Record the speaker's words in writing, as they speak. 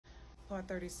Part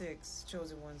 36,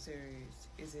 Chosen One series.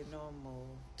 Is it normal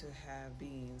to have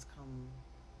beings come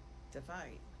to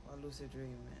fight while lucid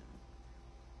dreaming?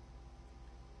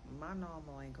 My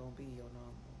normal ain't gonna be your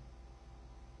normal.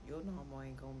 Your normal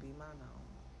ain't gonna be my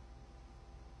normal.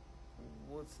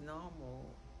 What's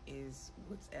normal is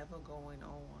what's ever going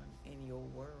on in your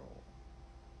world,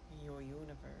 in your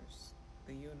universe,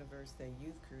 the universe that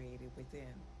you've created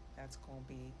within. That's gonna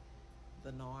be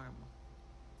the norm.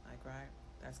 Like, right?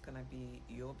 That's gonna be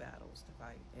your battles to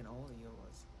fight, and only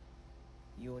yours.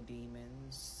 Your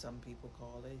demons, some people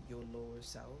call it your lower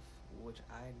self, which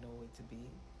I know it to be.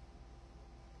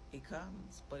 It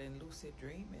comes, but in lucid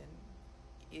dreaming,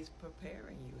 it's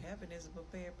preparing you. Heaven is a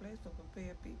prepared place for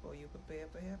prepared people. Are you prepared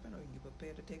for heaven? Or are you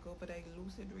prepared to take over that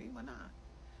lucid dream or not?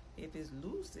 If it's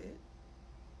lucid,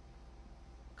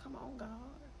 come on,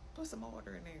 God. Put some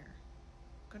order in there.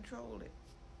 Control it.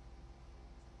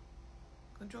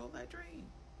 Control that dream.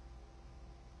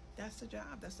 That's the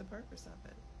job. That's the purpose of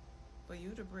it. For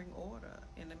you to bring order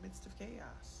in the midst of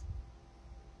chaos.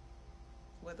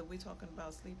 Whether we're talking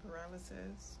about sleep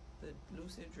paralysis, the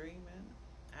lucid dreaming,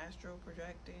 astral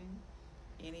projecting,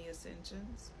 any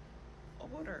ascensions,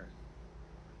 order.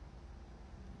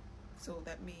 So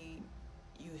that means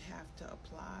you have to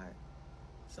apply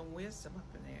some wisdom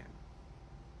up in there.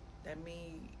 That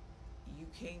means you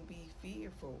can't be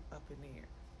fearful up in there.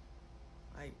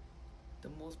 Like, the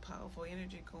most powerful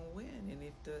energy can win. And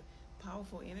if the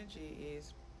powerful energy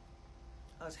is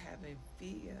us having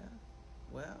fear,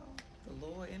 well, the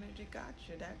lower energy got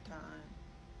you that time.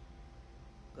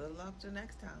 Good luck the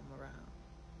next time around.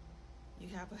 You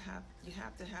have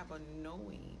to have a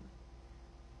knowing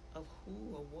of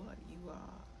who or what you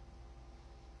are.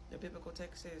 The biblical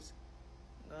text says,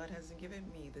 God hasn't given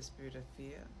me the spirit of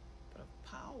fear, but of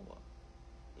power,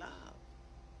 love,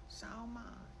 sound mind.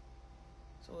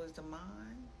 So is the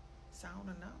mind sound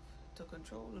enough to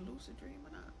control the lucid dream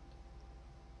or not?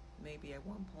 Maybe at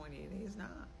one point it is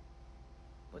not.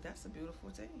 But that's a beautiful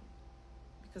thing.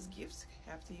 Because gifts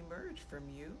have to emerge from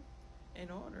you in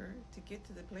order to get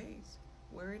to the place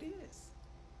where it is.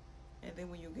 And then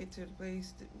when you get to the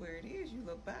place where it is, you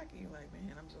look back and you're like,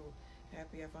 man, I'm so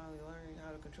happy I finally learned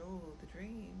how to control the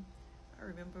dream. I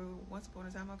remember once upon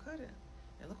a time I couldn't.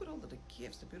 And look at all of the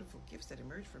gifts, the beautiful gifts that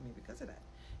emerged from me because of that.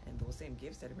 And those same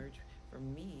gifts that emerged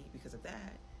from me because of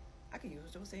that, I can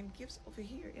use those same gifts over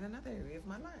here in another area of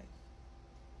my life.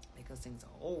 Because things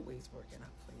are always working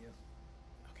out for you.